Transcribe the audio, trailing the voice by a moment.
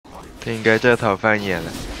他应该这套翻眼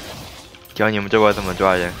了。教你们这波怎么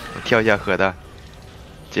抓人，我跳下河道，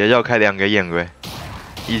直接绕开2个眼位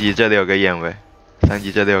，1级这里有个眼位，3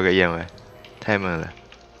级这里有个眼位，太猛了。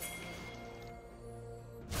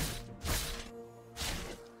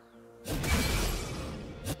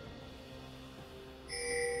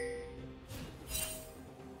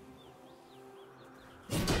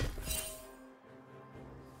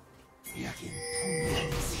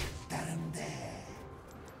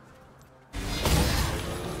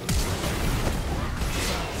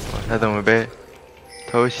 他怎么被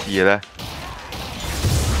偷袭了？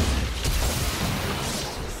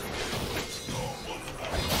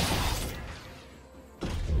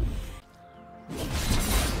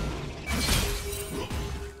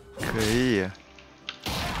可以呀、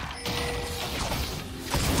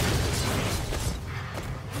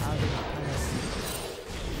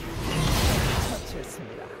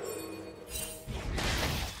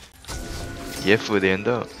野辅联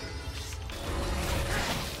动。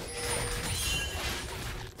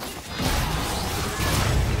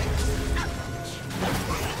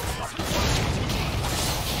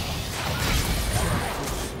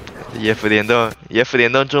 野辅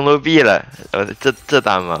联动中路币了，这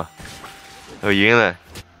打吗？我晕了，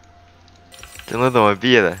中路怎么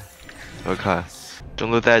币了？我靠，中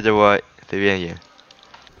路带着我随便赢，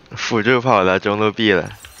辅助跑了，中路币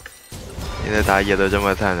了，现在打野都这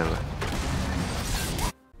么惨了吗？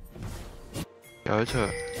小丑，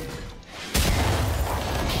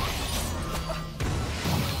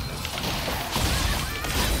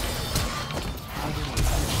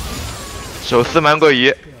手撕芒果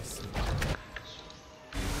鱼。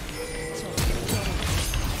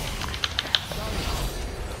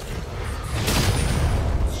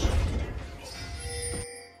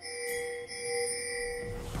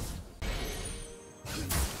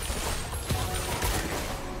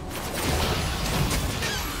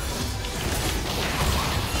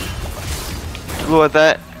 我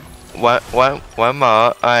在玩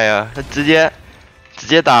毛，哎呀，他直接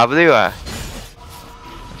W 啊！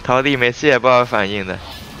逃离没事也不好反应的，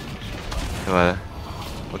怎么了？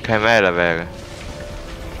我开麦了呗？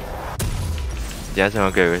加什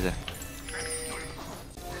么给过去？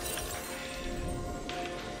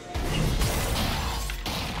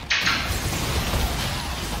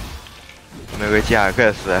没个贾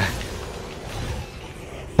克斯，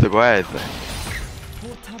死怪子。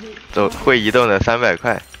 走会移动的300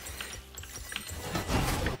块，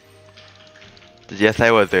直接塞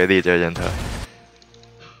我嘴里这人头。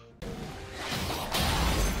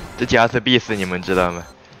这加斯必死，你们知道吗？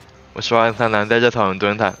我刷完3蓝在这草上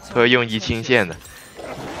蹲他，他会用1清线的。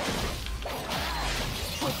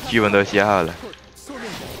剧本都写好了，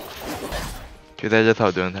就在这草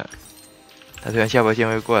蹲他。他突然下坡线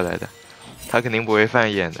会过来的，他肯定不会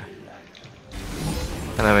犯眼的。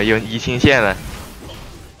看到没？用1清线了。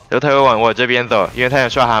 然后他又往我这边走，因为他想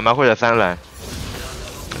刷蛤蟆或者3蓝，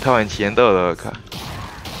他往前走了，我靠！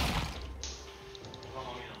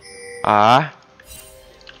啊，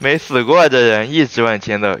没死过这人，一直往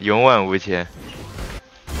前走，勇往无前。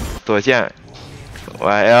左线，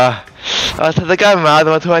哎呀，啊，他在干嘛？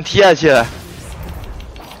怎么突然踢下去了？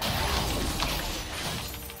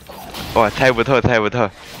哇，猜不透，猜不透，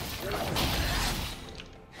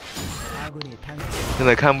真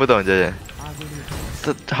的看不懂这人。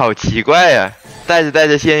 这好奇怪呀、带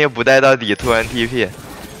着线又不带到底，突然 TP，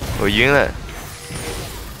 我晕了。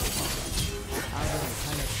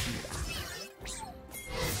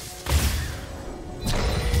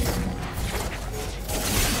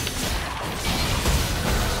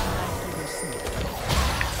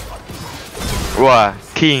哇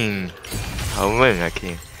 ，King， 好猛啊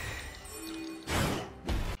King！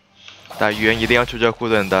 打鱼人一定要出这护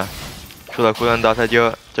盾刀，出了护盾刀他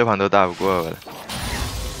就这盘都打不过我了。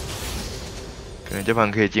 可能这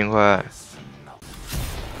盘可以进化，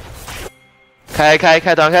开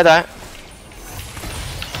团！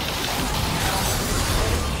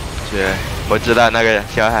是，我知道那个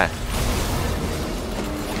小海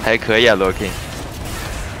还可以啊，罗 king。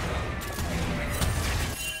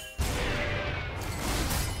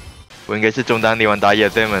我应该是中单里玩打野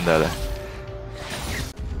最猛的了。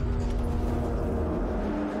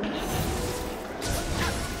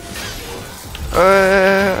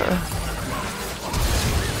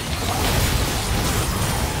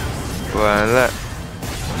完了，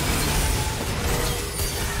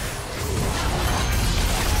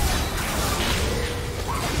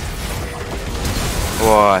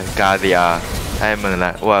哇，嘎子呀，太猛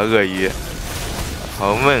了！哇，鳄鱼，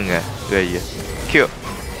好猛啊，鳄鱼 ，Q，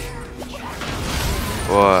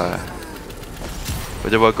 哇，我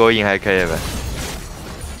这波勾引还可以吧？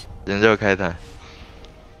人肉开膛，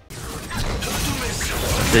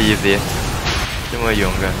这easy，这么勇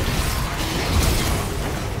敢，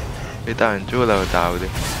被挡住了，我打不对。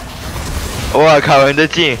我靠，我的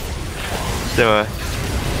劲，怎么？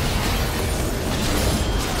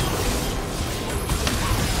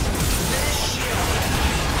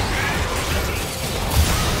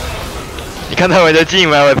你看到我的劲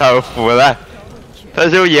吗？我操，我服了！他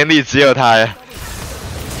是不是眼里只有他呀？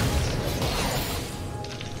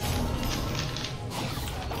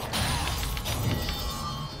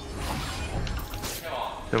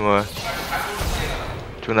怎么？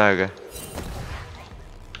出哪个？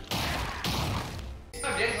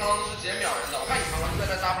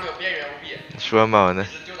说毛呢？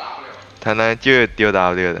他那就丢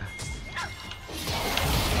W 的。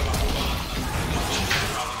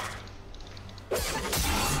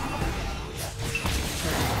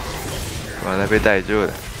完了，被逮住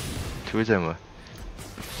了。出什么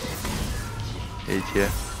 ？A 切？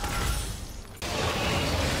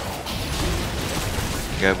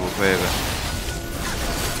应该不会吧？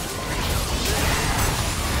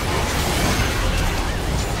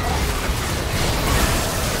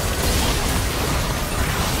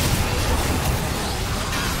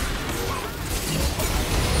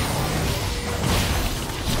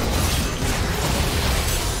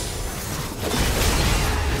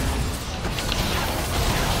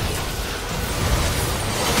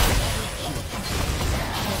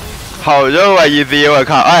好肉啊，EZ！ 我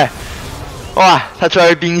靠，哎，哇，他出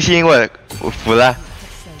来冰心，我服了，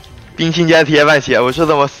冰心加铁板血，我说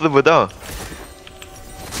怎么撕不动？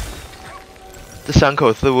这伤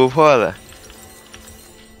口撕不破了。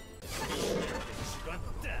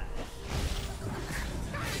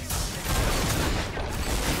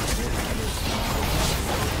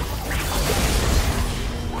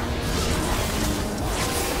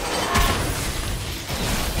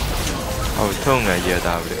好痛啊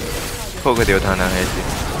！1W， 破个流堂男还行。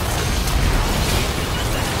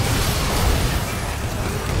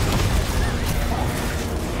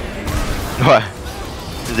哇，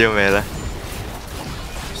这就没了。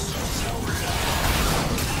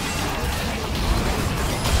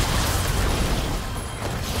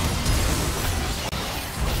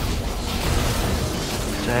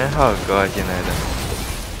真好高啊，进来的，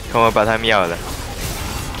看我把他秒了。